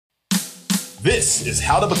This is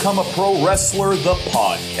How to Become a Pro Wrestler, the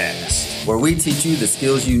podcast, where we teach you the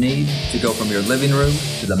skills you need to go from your living room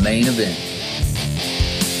to the main event.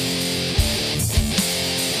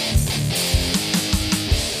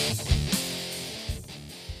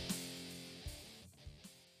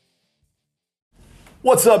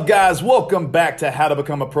 What's up, guys? Welcome back to How to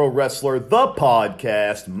Become a Pro Wrestler, the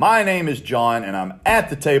podcast. My name is John, and I'm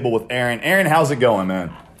at the table with Aaron. Aaron, how's it going,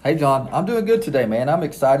 man? Hey, John. I'm doing good today, man. I'm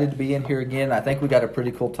excited to be in here again. I think we got a pretty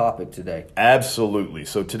cool topic today. Absolutely.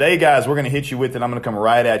 So today, guys, we're going to hit you with it. I'm going to come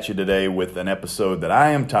right at you today with an episode that I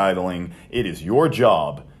am titling, It Is Your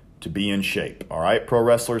Job to Be in Shape. All right, pro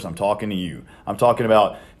wrestlers, I'm talking to you. I'm talking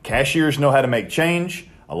about cashiers know how to make change,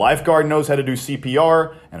 a lifeguard knows how to do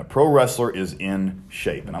CPR, and a pro wrestler is in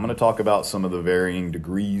shape. And I'm going to talk about some of the varying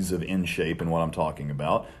degrees of in shape and what I'm talking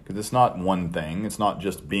about, because it's not one thing. It's not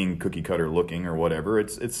just being cookie cutter looking or whatever.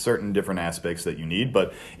 It's certain different aspects that you need,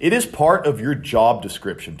 but it is part of your job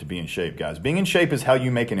description to be in shape, guys. Being in shape is how you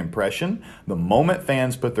make an impression the moment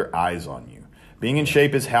fans put their eyes on you. Being in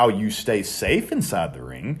shape is how you stay safe inside the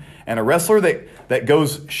ring. And a wrestler that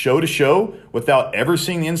goes show to show without ever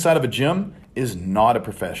seeing the inside of a gym is not a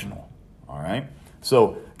professional, all right?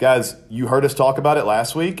 So, guys, you heard us talk about it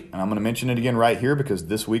last week, and I'm going to mention it again right here because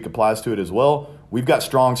this week applies to it as well. We've got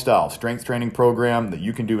Strong Style, strength training program that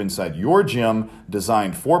you can do inside your gym,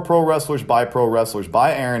 designed for pro wrestlers,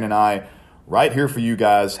 by Aaron and I, right here for you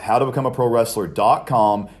guys,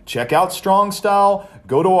 howtobecomeaprowrestler.com. Check out Strong Style.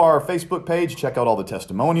 Go to our Facebook page. Check out all the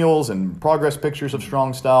testimonials and progress pictures of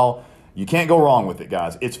Strong Style. You can't go wrong with it,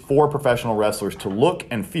 guys. It's for professional wrestlers to look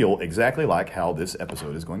and feel exactly like how this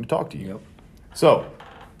episode is going to talk to you. Yep. So,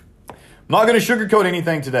 I'm not going to sugarcoat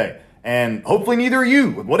anything today. And hopefully neither are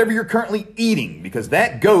you, with whatever you're currently eating, because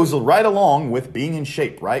that goes right along with being in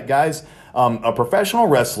shape, right, guys? A professional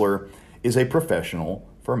wrestler is a professional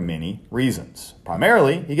for many reasons.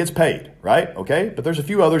 Primarily, he gets paid, right? Okay? But there's a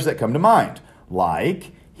few others that come to mind,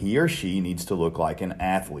 like he or she needs to look like an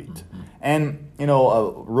athlete. Mm-hmm. And,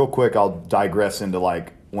 real quick, I'll digress into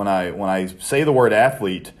like when I say the word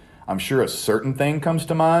athlete, I'm sure a certain thing comes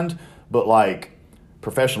to mind, but like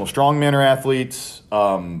professional strongmen are athletes,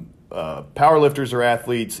 powerlifters are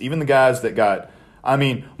athletes, even the guys that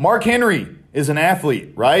Mark Henry is an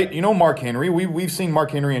athlete, right? You know Mark Henry. We've seen Mark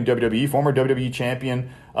Henry in WWE, former WWE champion,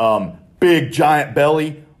 big giant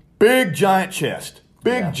belly, big giant chest,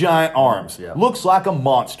 big giant arms, looks like a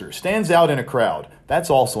monster, stands out in a crowd. That's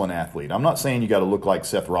also an athlete. I'm not saying you got to look like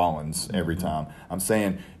Seth Rollins every time. I'm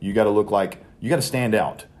saying you got to stand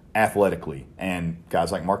out athletically. And guys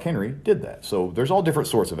like Mark Henry did that. So there's all different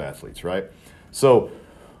sorts of athletes, right? So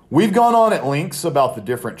we've gone on at lengths about the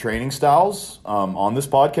different training styles on this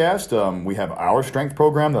podcast. We have our strength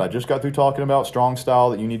program that I just got through talking about, Strong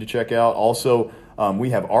Style, that you need to check out. Also,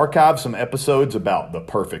 we have archived some episodes about the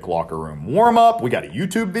perfect locker room warm-up. We got a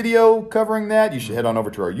YouTube video covering that. You should head on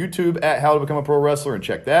over to our YouTube at How to Become a Pro Wrestler and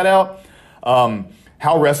check that out.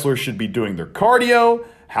 How wrestlers should be doing their cardio,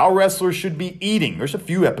 how wrestlers should be eating. There's a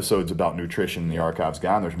few episodes about nutrition in the archives,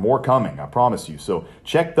 guys, and there's more coming, I promise you. So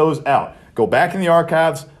check those out. Go back in the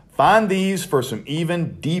archives, find these for some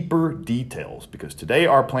even deeper details, because today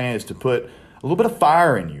our plan is to put a little bit of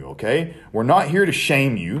fire in you, okay? We're not here to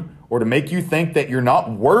shame you or to make you think that you're not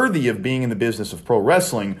worthy of being in the business of pro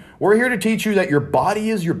wrestling. We're here to teach you that your body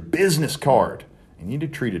is your business card. You need to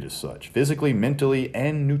treat it as such, physically, mentally,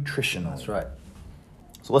 and nutritionally. That's right.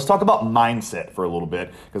 So let's talk about mindset for a little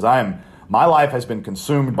bit, because my life has been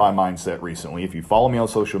consumed by mindset recently. If you follow me on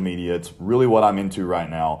social media, it's really what I'm into right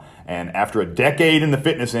now. And after a decade in the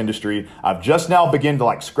fitness industry, I've just now begun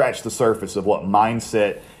to scratch the surface of what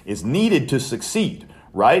mindset is needed to succeed,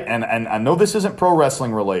 right? And I know this isn't pro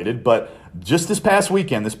wrestling related, but just this past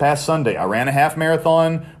weekend, this past Sunday, I ran a half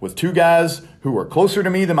marathon with two guys who are closer to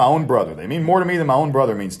me than my own brother. They mean more to me than my own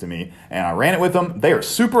brother means to me. And I ran it with them. They are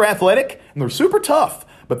super athletic and they're super tough.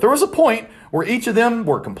 But there was a point where each of them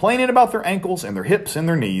were complaining about their ankles and their hips and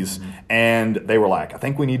their knees, and they were like, I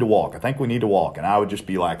think we need to walk. And I would just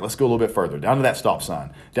be like, let's go a little bit further, down to that stop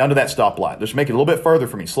sign, down to that stoplight. Just make it a little bit further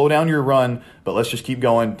for me. Slow down your run, but let's just keep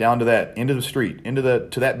going down to that, into the street,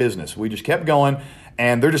 to that business. We just kept going,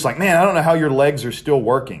 and they're just like, man, I don't know how your legs are still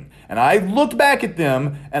working. And I looked back at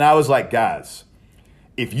them, and I was like, guys,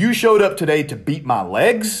 if you showed up today to beat my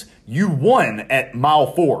legs, you won at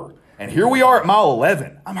mile 4. And here we are at mile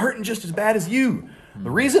 11. I'm hurting just as bad as you. The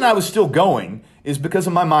reason I was still going is because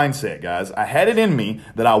of my mindset, guys. I had it in me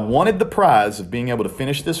that I wanted the prize of being able to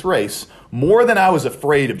finish this race more than I was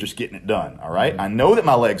afraid of just getting it done, all right? I know that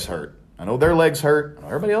my legs hurt. I know their legs hurt. I know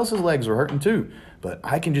everybody else's legs were hurting too. but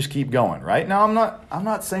I can just keep going, right? Now I'm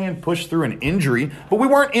not saying push through an injury, but we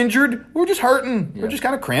weren't injured. We were just hurting. We're just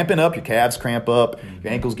kind of cramping up. Your calves cramp up,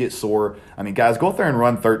 your ankles get sore. I mean, guys, go out there and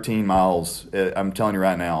run 13 miles. I'm telling you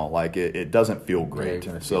right now, like it doesn't feel great.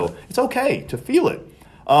 So it's okay to feel it.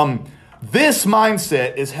 This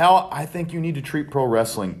mindset is how I think you need to treat pro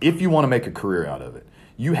wrestling if you want to make a career out of it.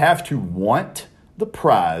 You have to want the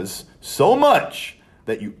prize so much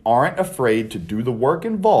that you aren't afraid to do the work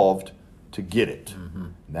involved to get it.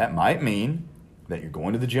 That might mean that you're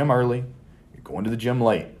going to the gym early, you're going to the gym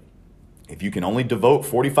late. If you can only devote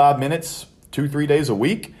 45 minutes 2-3 days a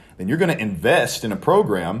week, then you're going to invest in a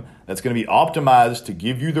program that's going to be optimized to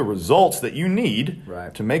give you the results that you need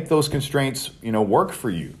to make those constraints, work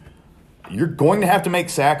for you. You're going to have to make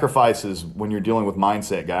sacrifices when you're dealing with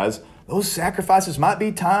mindset, guys. Those sacrifices might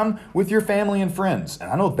be time with your family and friends. And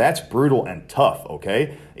I know that's brutal and tough,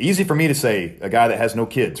 okay? Easy for me to say, a guy that has no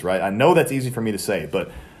kids, right? I know that's easy for me to say,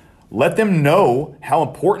 but let them know how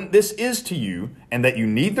important this is to you and that you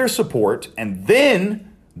need their support. And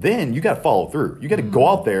then you got to follow through. You got to go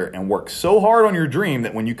out there and work so hard on your dream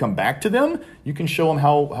that when you come back to them, you can show them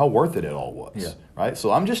how worth it all was, right?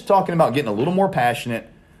 So I'm just talking about getting a little more passionate,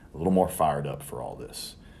 a little more fired up for all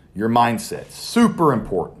this. Your mindset, super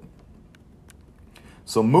important.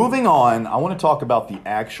 So moving on, I want to talk about the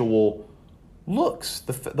actual looks,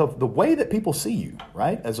 the way that people see you,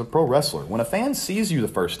 right, as a pro wrestler. When a fan sees you the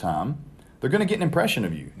first time, they're going to get an impression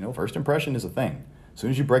of you. First impression is a thing. As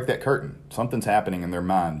soon as you break that curtain, something's happening in their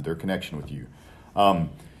mind, their connection with you.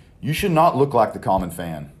 You should not look like the common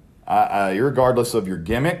fan. Irregardless of your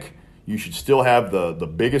gimmick, you should still have the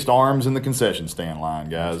biggest arms in the concession stand line,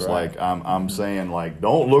 guys. That's right. Like I'm saying, like,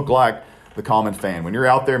 don't look like the common fan. When you're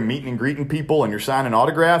out there meeting and greeting people and you're signing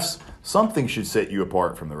autographs, something should set you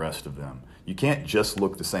apart from the rest of them. You can't just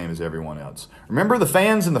look the same as everyone else. Remember the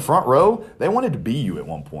fans in the front row? They wanted to be you at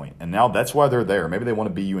one point, and now that's why they're there. Maybe they want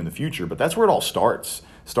to be you in the future, but that's where it all starts.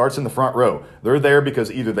 Starts in the front row. They're there because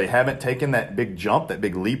either they haven't taken that big jump, that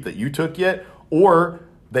big leap that you took yet, or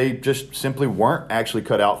they just simply weren't actually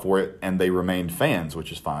cut out for it, and they remained fans,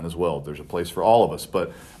 which is fine as well. There's a place for all of us,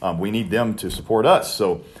 but we need them to support us.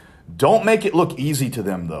 So don't make it look easy to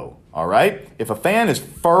them, though, all right? If a fan is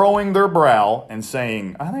furrowing their brow and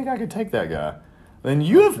saying, I think I could take that guy, then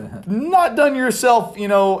you have not done yourself,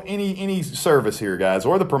 any service here, guys,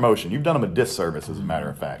 or the promotion. You've done them a disservice, as a matter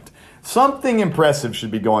of fact. Something impressive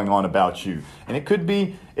should be going on about you. And it could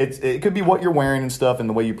be what you're wearing and stuff and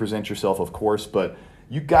the way you present yourself, of course, but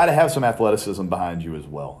you got to have some athleticism behind you as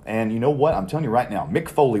well. And you know what? I'm telling you right now, Mick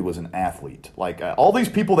Foley was an athlete. Like, all these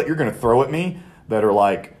people that you're going to throw at me that are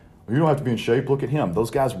like, you don't have to be in shape. Look at him.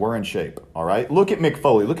 Those guys were in shape, all right? Look at Mick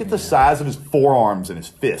Foley. Look at the size of his forearms and his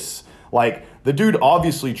fists. Like, the dude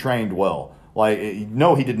obviously trained well. Like,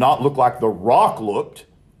 no, he did not look like The Rock looked,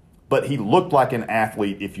 but he looked like an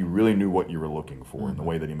athlete if you really knew what you were looking for in the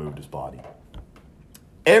way that he moved his body.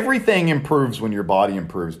 Everything improves when your body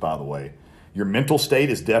improves, by the way. Your mental state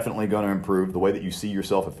is definitely going to improve, the way that you see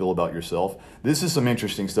yourself and feel about yourself. This is some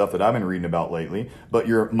interesting stuff that I've been reading about lately. But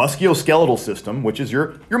your musculoskeletal system, which is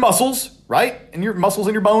your muscles, right? And your muscles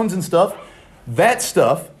and your bones and stuff, that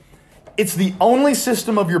stuff, it's the only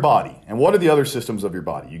system of your body. And what are the other systems of your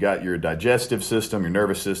body? You got your digestive system, your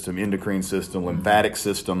nervous system, endocrine system, lymphatic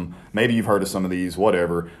system. Maybe you've heard of some of these,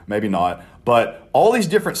 whatever, maybe not. But all these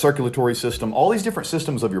different circulatory system, all these different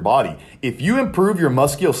systems of your body, if you improve your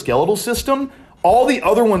musculoskeletal system, all the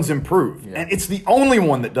other ones improve. Yeah. And it's the only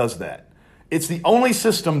one that does that. It's the only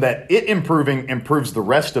system that it improving improves the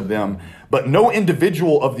rest of them, but no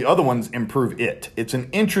individual of the other ones improve it. It's an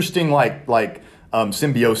interesting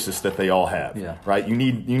symbiosis that they all have, right? You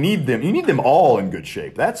need them all in good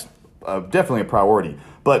shape. That's definitely a priority.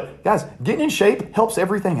 But guys, getting in shape helps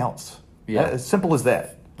everything else. Yeah, as simple as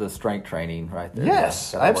that. The strength training, right there.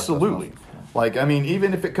 Yes, absolutely. Like, I mean,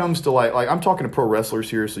 even if it comes to like I'm talking to pro wrestlers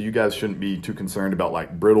here, so you guys shouldn't be too concerned about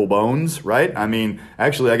like brittle bones, right? I mean,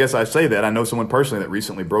 actually, I guess I say that. I know someone personally that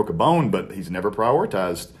recently broke a bone, but he's never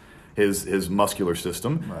prioritized his muscular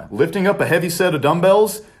system. Right. Lifting up a heavy set of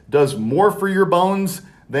dumbbells does more for your bones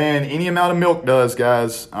than any amount of milk does,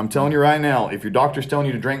 guys. I'm telling you right now, if your doctor's telling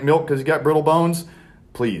you to drink milk because you got brittle bones,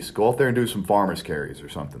 please go out there and do some farmer's carries or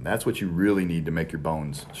something. That's what you really need to make your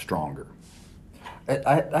bones stronger.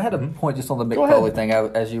 I had a point just on the Mick Foley thing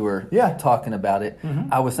as you were talking about it.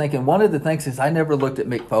 I was thinking one of the things is I never looked at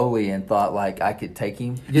Mick Foley and thought like I could take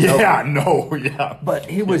him. But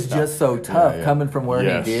he was just so tough coming from where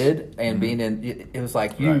he did and being in. It was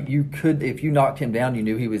like you could, if you knocked him down, you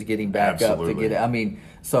knew he was getting back up to get it. I mean,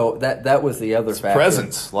 so that was the other factor.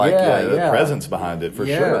 Presence, the presence behind it for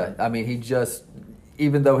sure. I mean,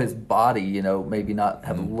 even though his body, you know, maybe not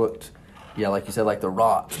have looked, like you said, like the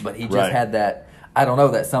Rock, but he just had that. I don't know,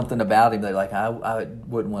 that's something about him that, like, I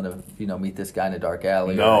wouldn't want to, you know, meet this guy in a dark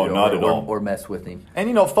alley. No, not at all. Or mess with him. And,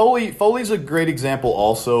 you know, Foley's a great example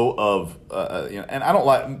also of, and I don't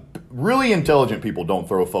like, really intelligent people don't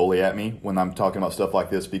throw Foley at me when I'm talking about stuff like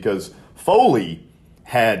this, because Foley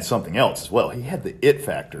had something else as well. He had the it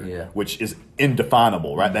factor, which is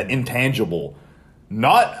indefinable, right? That intangible.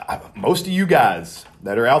 Not most of you guys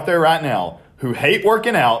that are out there right now who hate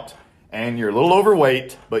working out, and you're a little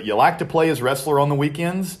overweight, but you like to play as wrestler on the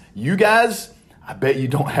weekends, you guys, I bet you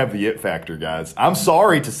don't have the it factor, guys. I'm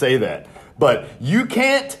sorry to say that, but you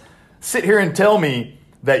can't sit here and tell me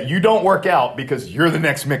that you don't work out because you're the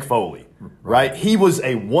next Mick Foley, right? He was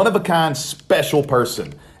a one-of-a-kind special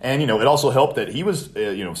person. And, you know, it also helped that he was,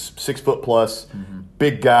 6 foot plus,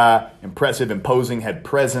 big guy, impressive, imposing, had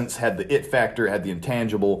presence, had the it factor, had the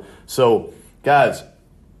intangible. So, guys,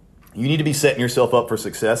 you need to be setting yourself up for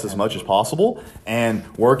success as much as possible, and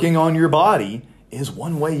working on your body is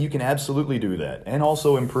one way you can absolutely do that, and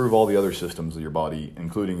also improve all the other systems of your body,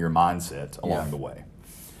 including your mindset along the way.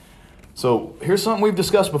 So here's something we've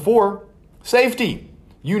discussed before: safety.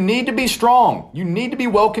 You need to be strong. You need to be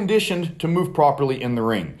well conditioned to move properly in the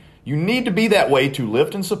ring. You need to be that way to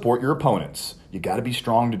lift and support your opponents. You got to be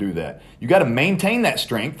strong to do that. You got to maintain that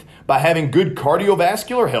strength by having good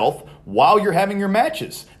cardiovascular health while you're having your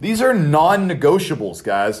matches. These are non-negotiables,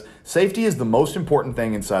 guys. Safety is the most important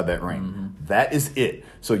thing inside that ring. That is it.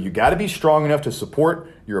 So you got to be strong enough to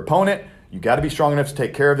support your opponent. You got to be strong enough to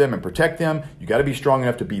take care of them and protect them. You got to be strong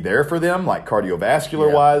enough to be there for them, like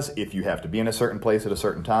cardiovascular-wise, if you have to be in a certain place at a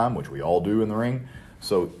certain time, which we all do in the ring.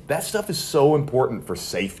 So that stuff is so important for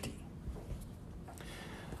safety.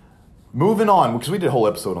 Moving on, because we did a whole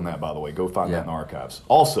episode on that, by the way. Go find that in the archives.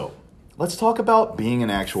 Also, let's talk about being an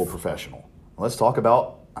actual professional. Let's talk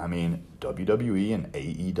about, WWE and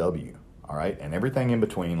AEW, all right? And everything in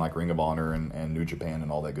between, like Ring of Honor and New Japan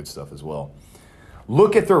and all that good stuff as well.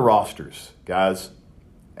 Look at their rosters, guys,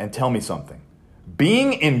 and tell me something.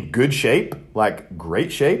 Being in good shape, like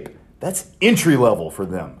great shape, that's entry level for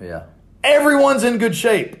them. Yeah. Everyone's in good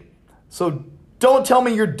shape. So don't tell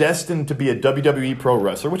me you're destined to be a WWE pro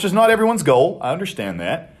wrestler, which is not everyone's goal. I understand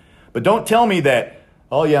that. But don't tell me that,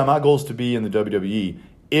 oh yeah, my goal is to be in the WWE,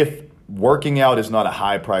 if working out is not a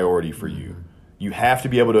high priority for you. You have to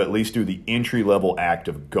be able to at least do the entry-level act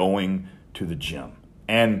of going to the gym.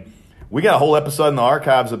 And we got a whole episode in the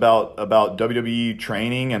archives about WWE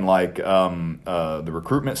training and like the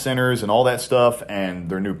recruitment centers and all that stuff and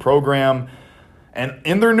their new program. And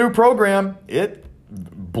in their new program, it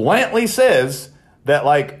bluntly says that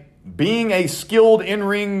like being a skilled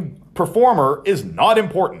in-ring performer is not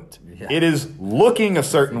important. Yeah. It is looking a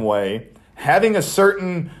certain way, having a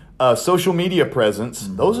certain social media presence.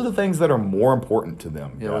 Those are the things that are more important to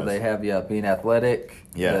them. You know, they have being athletic.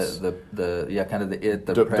 Yes. The kind of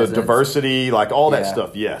the diversity, like all that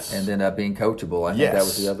stuff. Yes. And then being coachable. I think that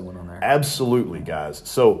was the other one on there. Absolutely, guys.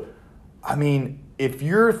 So, if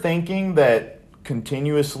you're thinking that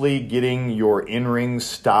continuously getting your in-ring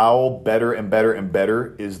style better and better and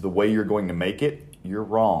better is the way you're going to make it, you're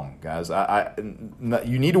wrong, guys.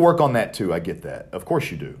 You need to work on that too. I get that. Of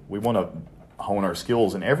course you do. We want to hone our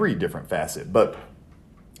skills in every different facet, but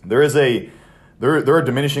there are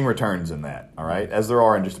diminishing returns in that, all right, as there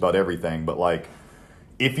are in just about everything. But like,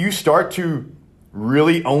 if you start to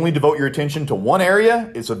really only devote your attention to one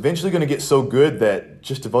area, it's eventually going to get so good that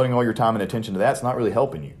just devoting all your time and attention to that's not really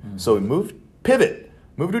helping you. So pivot,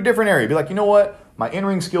 move to a different area. Be like, you know what, my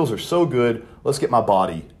in-ring skills are so good, let's get my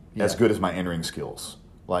body as good as my in-ring skills.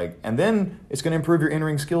 Like, and then it's going to improve your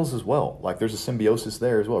in-ring skills as well. Like, there's a symbiosis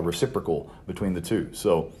there as well, reciprocal between the two.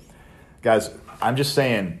 So, guys, I'm just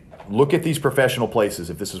saying, look at these professional places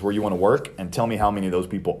if this is where you want to work, and tell me how many of those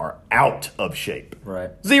people are out of shape.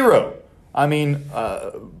 Right. Zero.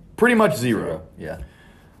 Pretty much zero. Yeah.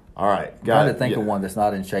 All right. I'm trying to think of one that's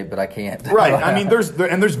not in shape, but I can't. Right.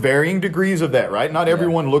 There's varying degrees of that, right? Not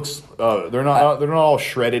everyone looks. They're not all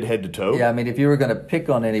shredded head to toe. Yeah. If you were going to pick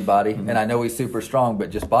on anybody, and I know he's super strong,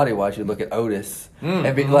 but just body wise, you look at Otis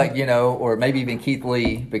and be like, or maybe even Keith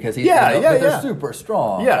Lee because he's they're super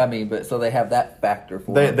strong. Yeah. But so they have that factor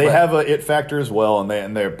for them. They have a it factor as well,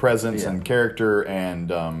 and their presence and character,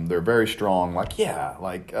 and they're very strong.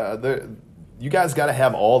 You guys got to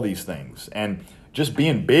have all these things, and just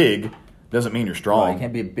being big doesn't mean you're strong. Right, you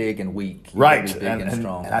can't be big and weak. Right, big and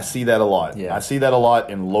strong. And I see that a lot. Yeah. I see that a lot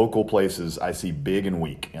in local places. I see big and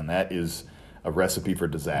weak, and that is a recipe for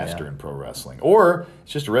disaster in pro wrestling. Or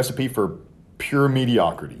it's just a recipe for pure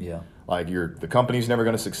mediocrity. Yeah. Like the company's never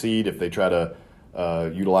going to succeed if they try to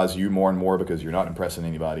utilize you more and more because you're not impressing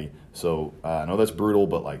anybody. So I know that's brutal,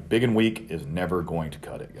 but like big and weak is never going to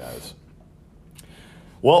cut it, guys.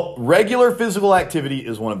 Well, regular physical activity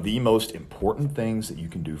is one of the most important things that you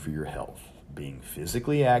can do for your health. Being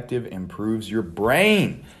physically active improves your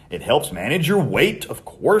brain. It helps manage your weight, of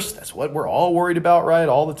course. That's what we're all worried about, right?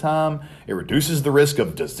 All the time. It reduces the risk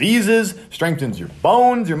of diseases, strengthens your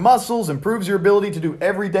bones, your muscles, improves your ability to do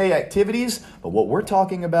everyday activities. But what we're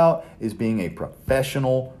talking about is being a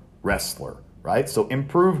professional wrestler, right? So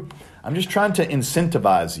I'm just trying to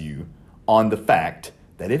incentivize you on the fact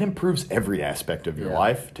that it improves every aspect of your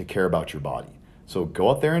life to care about your body. So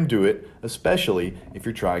go out there and do it, especially if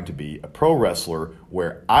you're trying to be a pro wrestler,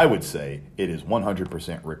 where I would say it is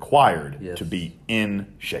 100% required to be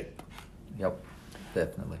in shape. Yep,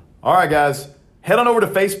 definitely. All right, guys, head on over to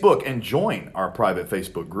Facebook and join our private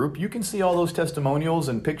Facebook group. You can see all those testimonials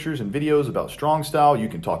and pictures and videos about Strong Style. You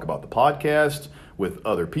can talk about the podcast with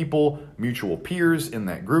other people, mutual peers in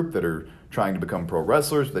that group that are trying to become pro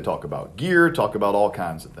wrestlers. They talk about gear, talk about all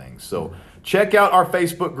kinds of things. So check out our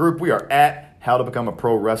Facebook group. We are at How to Become a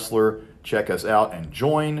Pro Wrestler. Check us out and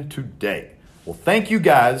join today. Well, thank you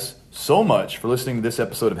guys so much for listening to this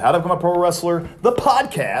episode of How to Become a Pro Wrestler, the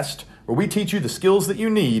podcast, where we teach you the skills that you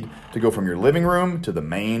need to go from your living room to the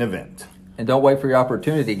main event. And don't wait for your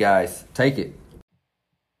opportunity, guys. Take it.